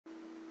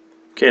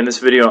Okay, in this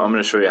video I'm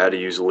going to show you how to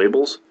use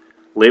labels.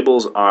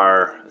 Labels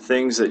are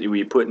things that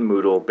we put in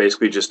Moodle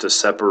basically just to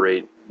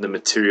separate the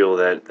material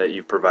that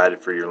you've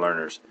provided for your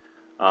learners.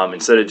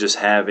 Instead of just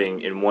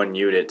having in one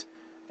unit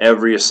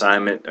every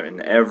assignment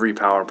and every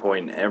PowerPoint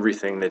and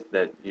everything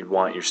that you'd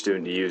want your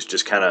student to use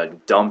just kind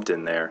of dumped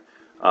in there,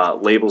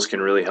 labels can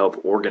really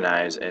help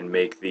organize and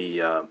make the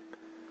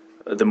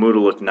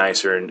Moodle look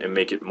nicer and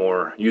make it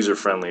more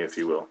user-friendly, if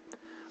you will.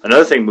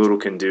 Another thing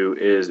Moodle can do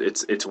is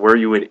it's where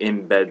you would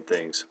embed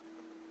things.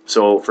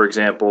 So, for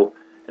example,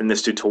 in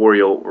this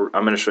tutorial,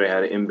 I'm going to show you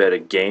how to embed a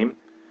game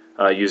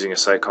using a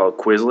site called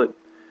Quizlet,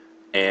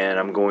 and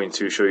I'm going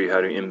to show you how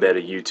to embed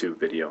a YouTube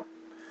video.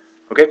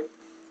 Okay?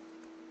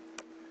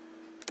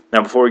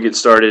 Now, before we get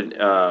started,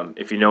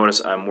 if you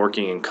notice, I'm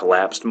working in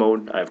collapsed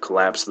mode. I've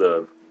collapsed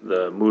the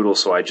Moodle,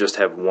 so I just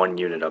have one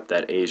unit up,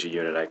 that Asia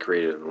unit I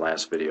created in the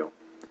last video.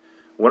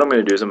 What I'm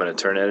going to do is I'm going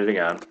to turn editing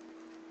on,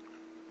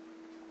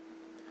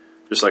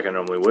 just like I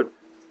normally would.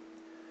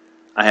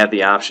 I have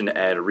the option to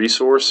add a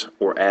resource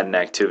or add an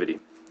activity.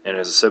 And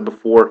as I said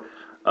before,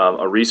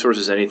 a resource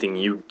is anything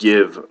you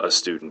give a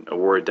student, a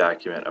Word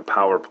document, a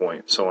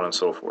PowerPoint, so on and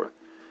so forth.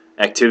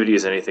 Activity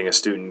is anything a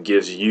student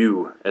gives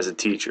you as a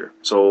teacher.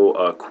 So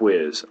a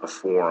quiz, a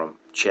forum,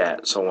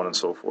 chat, so on and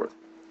so forth.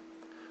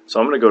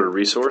 So I'm going to go to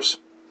Resource,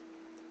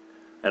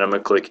 and I'm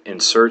going to click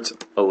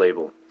Insert a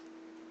Label.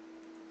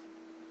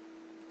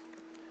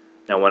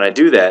 Now when I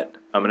do that,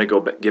 I'm going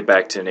to get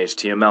back to an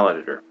HTML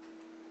editor.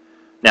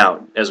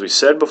 Now, as we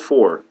said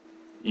before,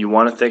 you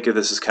want to think of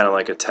this as kind of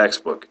like a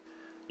textbook.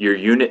 Your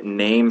unit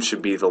name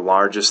should be the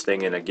largest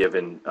thing in a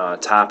given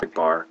topic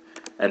bar,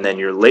 and then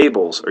your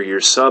labels or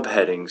your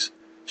subheadings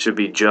should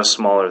be just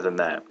smaller than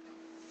that.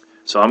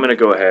 So I'm going to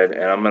go ahead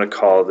and I'm going to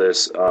call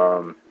this,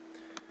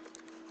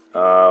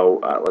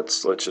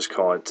 let's just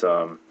call it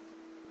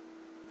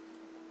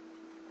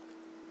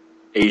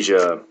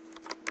Asia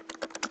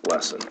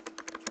lesson.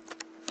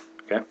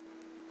 Okay.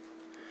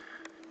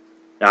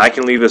 Now I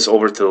can leave this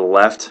over to the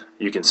left.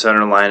 You can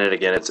center line it.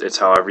 Again, it's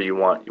however you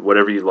want,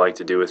 whatever you'd like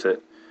to do with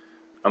it.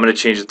 I'm going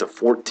to change it to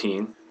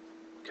 14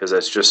 because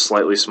that's just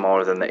slightly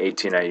smaller than the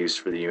 18 I used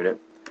for the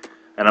unit.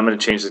 And I'm going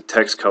to change the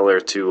text color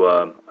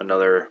to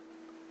another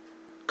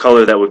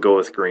color that would go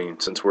with green.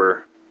 Since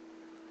we're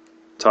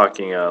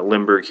talking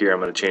Limburg here, I'm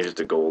going to change it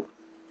to gold.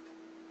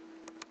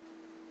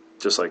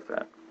 Just like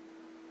that.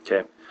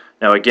 Okay.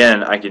 Now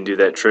again, I can do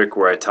that trick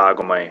where I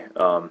toggle my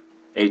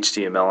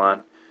HTML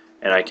on,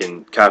 and I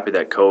can copy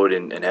that code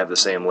and have the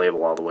same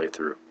label all the way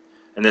through.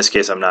 In this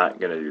case, I'm not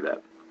going to do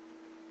that.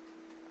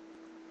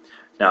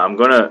 Now I'm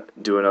going to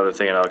do another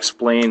thing, and I'll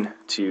explain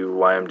to you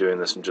why I'm doing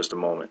this in just a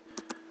moment.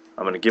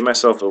 I'm going to give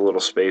myself a little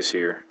space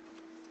here,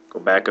 go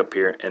back up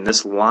here, and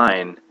this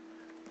line,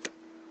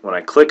 when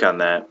I click on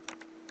that,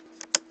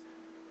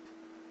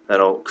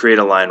 that'll create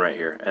a line right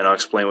here, and I'll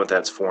explain what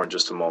that's for in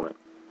just a moment.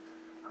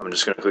 I'm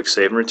just going to click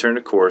Save and Return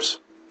to Course.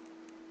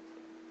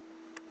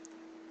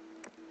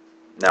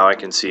 Now I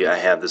can see I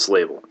have this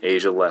label,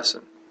 Asia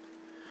lesson.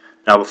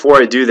 Now before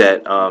I do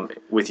that,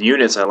 with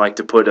units I like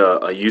to put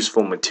a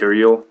useful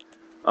material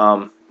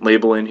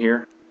label in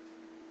here.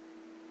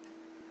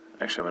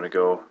 Actually, I'm going to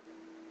go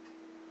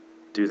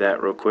do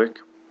that real quick.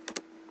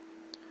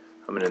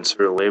 I'm going to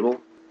insert a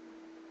label.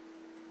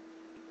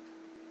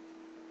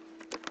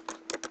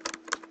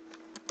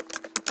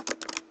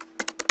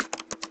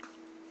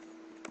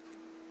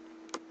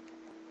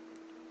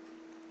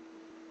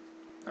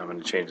 I'm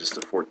going to change this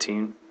to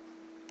 14.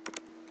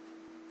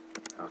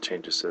 I'll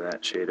change this to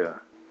that shade of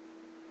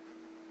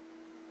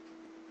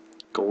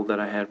gold that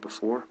I had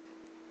before.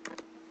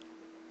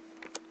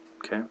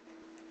 Okay.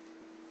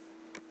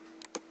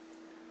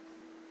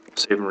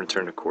 Save and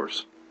return to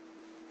course.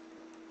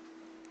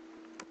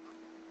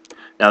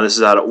 Now this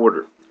is out of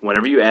order.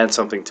 Whenever you add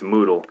something to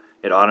Moodle,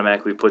 it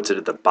automatically puts it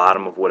at the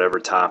bottom of whatever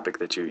topic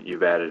that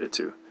you've added it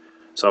to.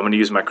 So I'm going to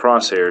use my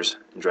crosshairs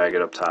and drag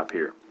it up top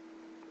here.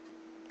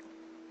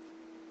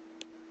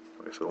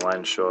 Wait for the line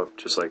to show up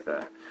just like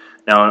that.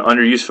 Now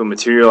under useful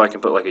material I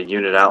can put like a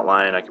unit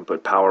outline, I can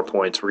put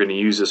PowerPoints. We're going to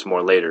use this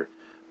more later.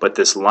 But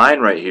this line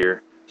right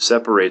here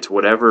separates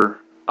whatever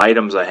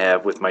items I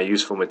have with my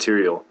useful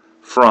material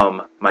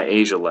from my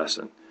Asia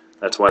lesson.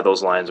 That's why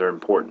those lines are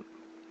important.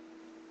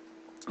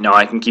 Now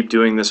I can keep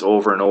doing this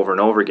over and over and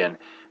over again,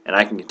 and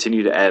I can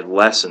continue to add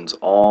lessons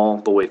all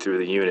the way through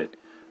the unit,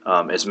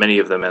 as many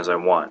of them as I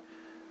want.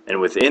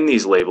 And within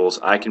these labels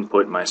I can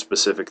put my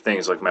specific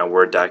things like my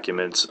Word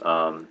documents,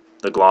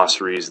 the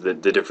glossaries, the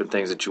different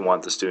things that you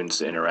want the students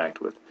to interact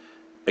with.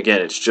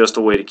 Again, it's just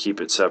a way to keep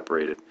it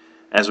separated.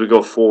 As we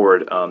go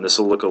forward, this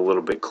will look a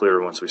little bit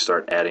clearer once we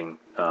start adding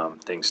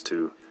things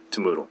to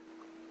Moodle.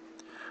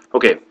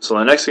 Okay, so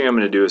the next thing I'm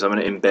going to do is I'm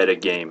going to embed a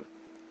game.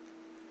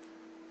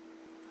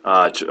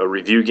 A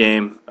review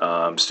game.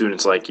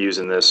 Students like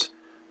using this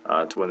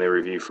to when they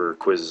review for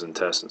quizzes and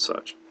tests and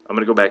such. I'm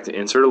going to go back to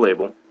Insert a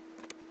Label.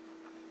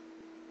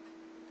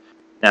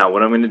 Now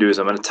what I'm going to do is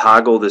I'm going to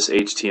toggle this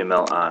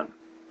HTML on.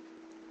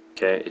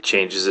 Okay, it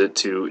changes it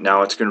to,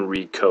 now it's going to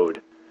read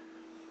code.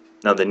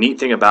 Now the neat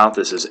thing about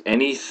this is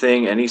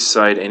anything, any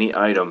site, any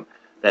item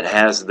that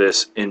has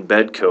this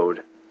embed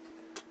code,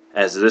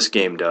 as this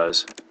game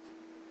does,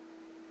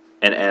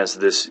 and as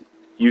this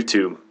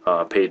YouTube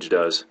page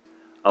does,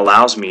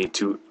 allows me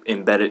to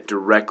embed it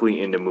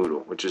directly into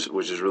Moodle, which is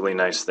a really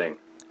nice thing.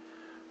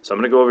 So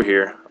I'm going to go over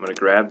here, I'm going to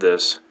grab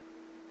this,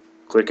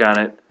 click on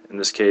it, in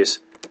this case,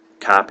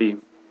 copy.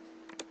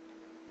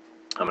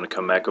 I'm going to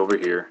come back over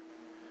here,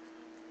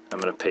 I'm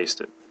going to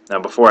paste it. Now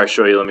before I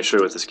show you, let me show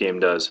you what this game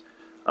does.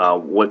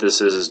 What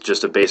this is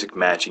just a basic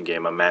matching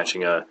game. I'm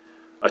matching a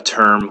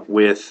term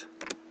with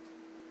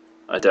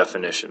a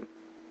definition.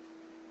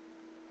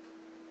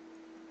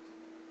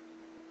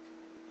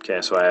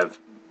 Okay, so I have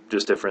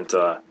just different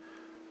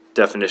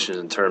definitions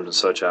and terms and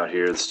such out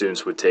here. The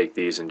students would take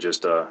these and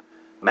just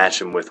match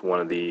them with one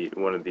of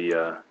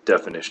the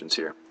definitions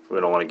here. We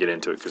don't want to get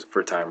into it because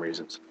for time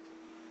reasons.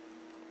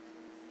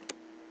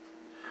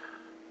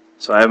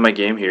 So I have my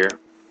game here.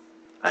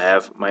 I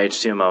have my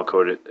HTML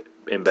code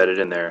embedded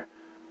in there.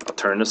 I'll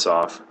turn this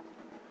off,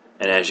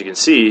 and as you can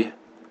see,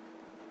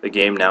 the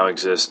game now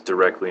exists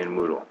directly in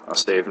Moodle. I'll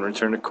save and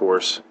return to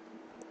course,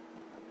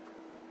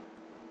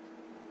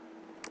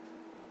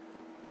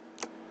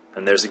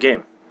 and there's the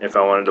game. If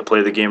I wanted to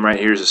play the game right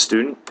here as a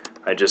student,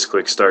 I just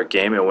click Start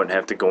Game. I wouldn't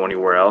have to go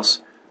anywhere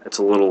else. It's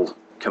a little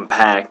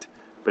compact,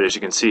 but as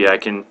you can see, I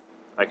can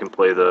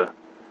play the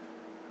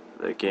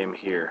game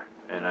here,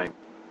 and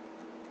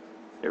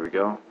there we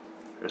go.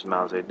 There's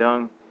Mao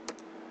Zedong,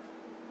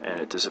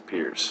 and it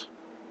disappears.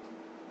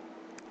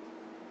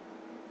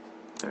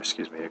 Or,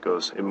 excuse me,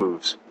 it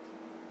moves.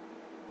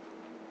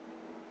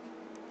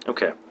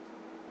 Okay.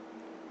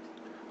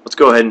 Let's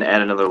go ahead and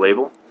add another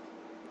label.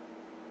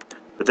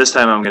 But this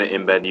time I'm going to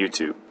embed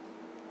YouTube.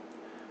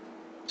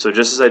 So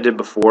just as I did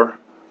before,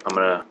 I'm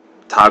going to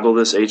toggle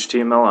this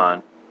HTML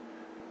on.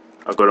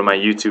 I'll go to my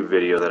YouTube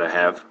video that I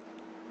have.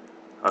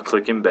 I'll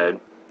click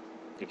embed.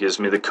 It gives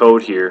me the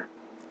code here.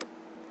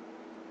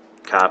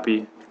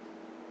 Copy.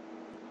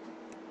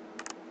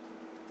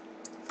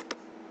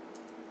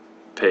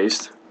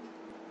 Paste.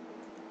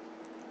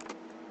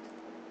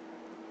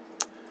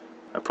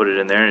 I put it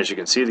in there, and as you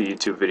can see, the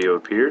YouTube video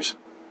appears.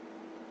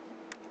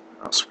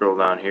 I'll scroll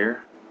down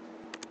here,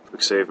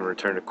 click Save and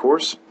return to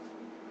course.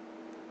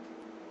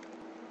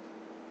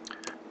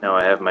 Now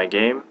I have my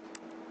game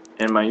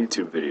and my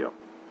YouTube video,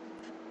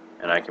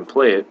 and I can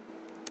play it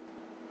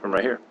from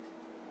right here.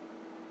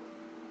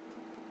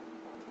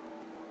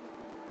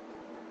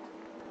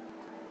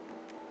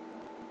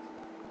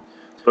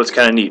 So it's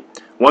kind of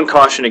neat. One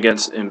caution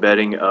against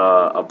embedding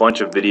a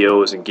bunch of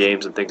videos and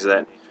games and things of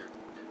that nature.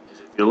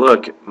 If you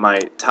look, my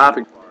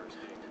topic bar is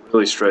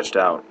really stretched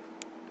out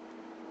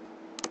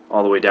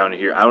all the way down to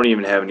here. I don't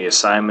even have any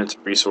assignments,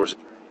 resources, or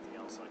anything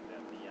else like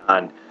that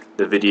beyond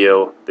the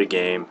video, the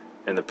game,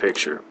 and the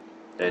picture,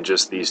 and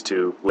just these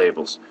two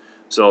labels.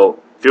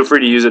 So feel free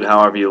to use it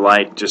however you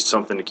like, just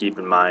something to keep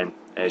in mind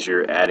as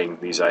you're adding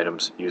these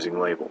items using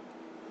label.